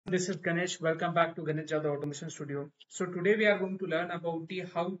This is Ganesh. Welcome back to Ganesh Jadhav AutomationStudio. So today we are going to learn about the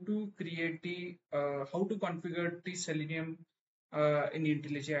how to create the how to configure the Selenium in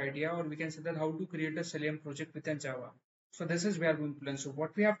IntelliJ IDEA, or we can say that how to create a Selenium project within Java. So this is we are going to learn. So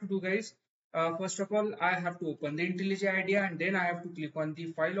what we have to do, guys? First of all, I have to open the IntelliJ IDEA, and then I have to click on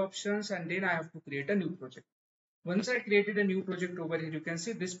the file options, and then I have to create a new project. Once I created a new project over here, you can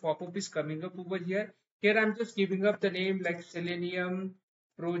see this pop-up is coming up over here. Here I'm just giving up the name like Selenium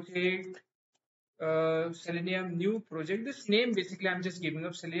project, Selenium new project. This name basically I'm just giving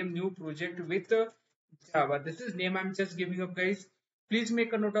up Selenium new project with Java. This is name I'm just giving up, guys. Please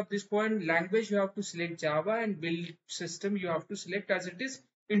make a note of this point. Language you have to select Java, and build system you have to select as it is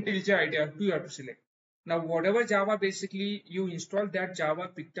IntelliJ IDEA 2 you have to select. Now whatever Java basically you install, that Java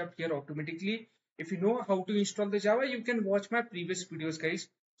picked up here automatically. If you know how to install the Java, you can watch my previous videos, guys.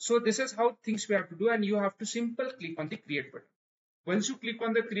 So this is how things we have to do, and you have to simple click on the create button. Once you click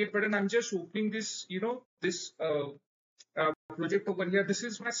on the create button, I'm just opening this, this project over here. This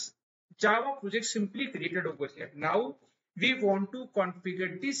is my Java project simply created over here. Now we want to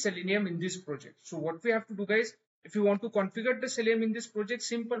configure the Selenium in this project. So what we have to do, guys, if you want to configure the Selenium in this project,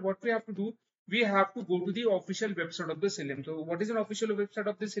 simple, what we have to do, we have to go to the official website of the Selenium. So what is an official website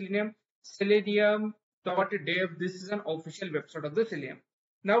of the Selenium? Selenium.dev. This is an official website of the Selenium.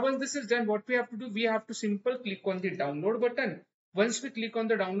 Now once this is done, what we have to do, we have to simple click on the download button. Once we click on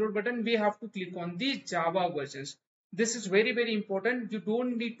the download button, we have to click on the Java versions. This is very, very important. You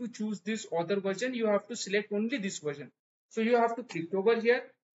don't need to choose this other version. You have to select only this version. So you have to click over here,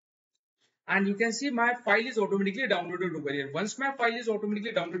 and you can see my file is automatically downloaded over here. Once my file is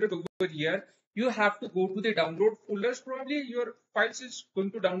automatically downloaded over here, you have to go to the download folders. Probably your files is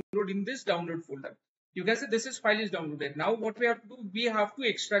going to download in this download folder. You can see this is file is downloaded. Now what we have to do, we have to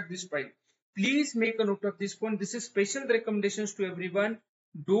extract this file. Please make a note of this point. This is special recommendations to everyone.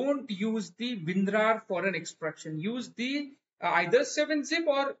 Don't use the WinRAR for an extraction. Use the either 7-zip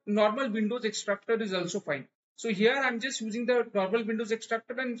or normal Windows extractor is also fine. So here I'm just using the normal Windows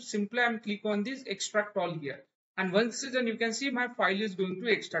extractor, and simply I'm click on this extract all here. And once this is done, you can see my file is going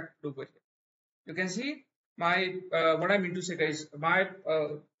to extract over here. You can see my what I mean to say, guys, my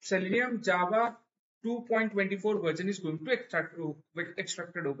Selenium Java 2.24 version is going to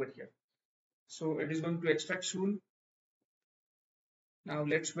extracted over here. So it is going to extract soon. Now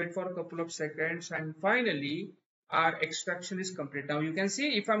let's wait for a couple of seconds, and finally our extraction is complete. Now you can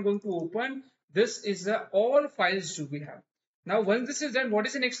see if I'm going to open, this is the all files do we have. Now once this is done, what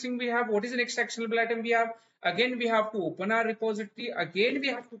is the next thing we have? What is the next actionable item we have? Again, we have to open our repository. Again, we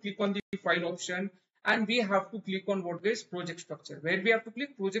have to click on the file option, and we have to click on what is project structure. Where we have to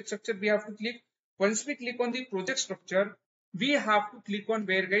click project structure, we have to click. Once we click on the project structure, we have to click on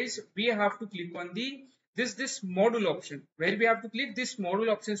where, guys? We have to click on the this module option. Where we have to click this module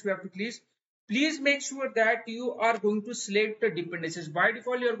options, we have to click. Please make sure that you are going to select the dependencies. By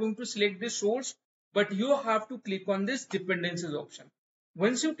default, you are going to select the source, but you have to click on this dependencies option.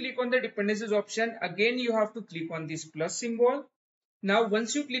 Once you click on the dependencies option, again you have to click on this plus symbol. Now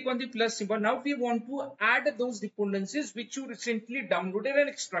once you click on the plus symbol, now we want to add those dependencies which you recently downloaded and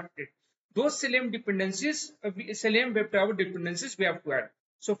extracted. Those Selenium dependencies, Selenium WebDriver dependencies we have to add.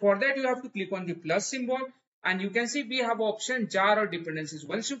 So for that, you have to click on the plus symbol, and you can see we have option jar or dependencies.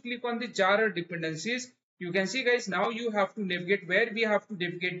 Once you click on the jar or dependencies, you can see, guys, now you have to navigate where we have to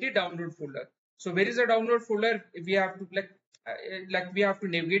navigate the download folder. So where is the download folder? We have to we have to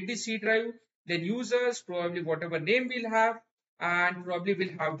navigate the C drive, then users, probably whatever name we'll have, and probably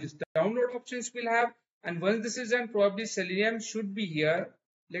we'll have this download options we'll have. And once this is done, probably Selenium should be here.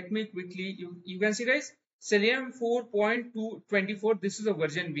 Let me quickly, you can see, guys, Selenium 4.224, this is the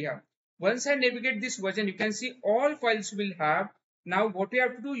version we have. Once I navigate this version, you can see all files will have. Now what you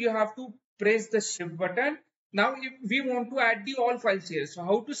have to do, you have to press the shift button. Now if we want to add the all files here, so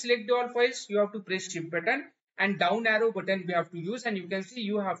how to select the all files? You have to press shift button, and down arrow button we have to use, and you can see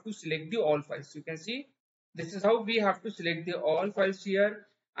you have to select the all files. You can see this is how we have to select the all files here.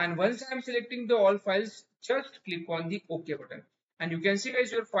 And once I'm selecting the all files, just click on the OK button. And you can see,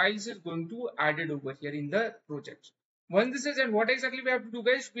 guys, your files is going to added over here in the project. Once this is done, what exactly we have to do,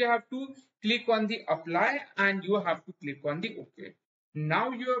 guys? We have to click on the apply, and you have to click on the OK.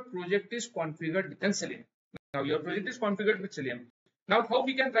 Now your project is configured with Selenium. Now your project is configured with Selenium. Now how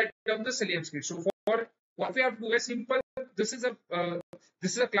we can write down the Selenium script? So for what we have to do is simple. This is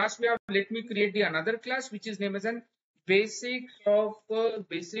a class we have. Let me create the another class which is named as an basic of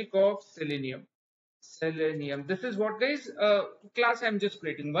Selenium. Selenium. This is what, guys, class I'm just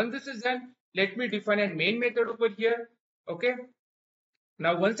creating. Once this is done, let me define a main method over here. Okay.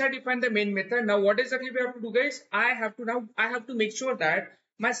 Now once I define the main method, now what exactly we have to do, guys? I have to make sure that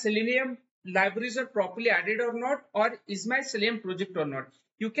my Selenium libraries are properly added or not, or is my Selenium project or not.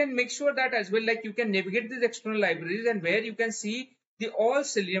 You can make sure that as well, like you can navigate these external libraries and where you can see the all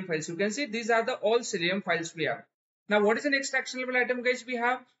Selenium files. You can see these are the all Selenium files we have. Now, what is the next actionable item, guys? We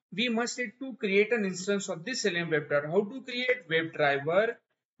have, we must need to create an instance of this Selenium WebDriver. How to create WebDriver?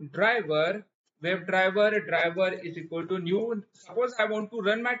 Driver is equal to new. Suppose I want to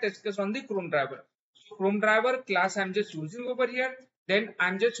run my test case on the Chrome driver. So Chrome driver class I'm just using over here. Then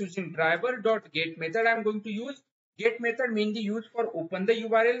I'm just using driver.get method. I'm going to use get method mainly used for open the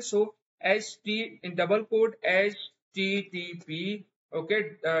URL. So ht in double quote http,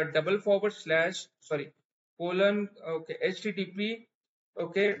 okay, double forward slash, sorry, colon, okay, http,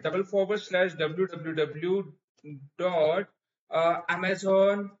 okay, double forward slash www dot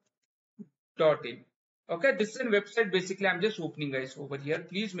amazon in. Okay, this is a website. Basically, I'm just opening, guys, over here.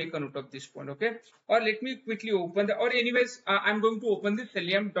 Please make a note of this point, okay? Or let me quickly open the, or anyways, I'm going to open the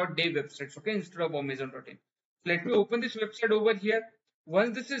selenium.dev websites, okay, instead of amazon.in. Let me open this website over here.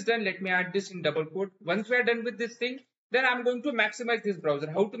 Once this is done, let me add this in double quote. Once we are done with this thing, then I'm going to maximize this browser.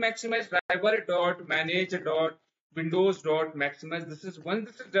 How to maximize? Driver.manage.windows.maximize. This is,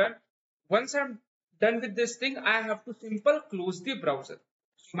 once this is done, once I'm done with this thing, I have to simple close the browser.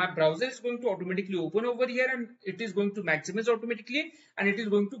 So my browser is going to automatically open over here and it is going to maximize automatically and it is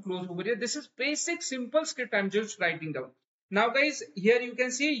going to close over here. This is basic simple script I'm just writing down. Now guys, here you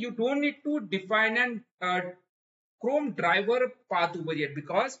can see you don't need to define an Chrome driver path over here,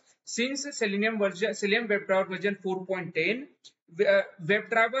 because since Selenium version, Selenium WebDriver version 4.10,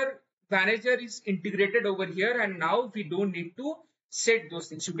 WebDriver manager is integrated over here, and now we don't need to set those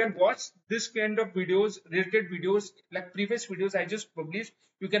things. You can watch this kind of videos, related videos, like previous videos I just published.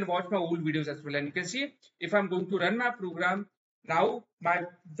 You can watch my old videos as well, and you can see if I'm going to run my program now, my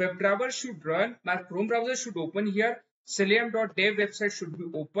WebDriver should run, my Chrome browser should open here, selenium.dev website should be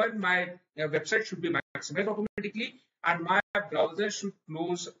open, my website should be maximized automatically, and my browser should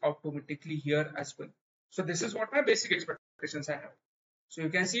close automatically here as well. So this is what my basic expectations I have. So you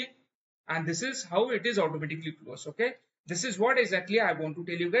can see, and this is how it is automatically closed. Okay, this is what exactly I want to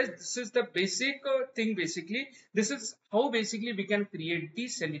tell you guys. This is the basic thing. Basically, this is how basically we can create the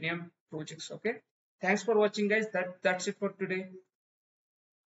Selenium projects. Okay, thanks for watching, guys. That's it for today.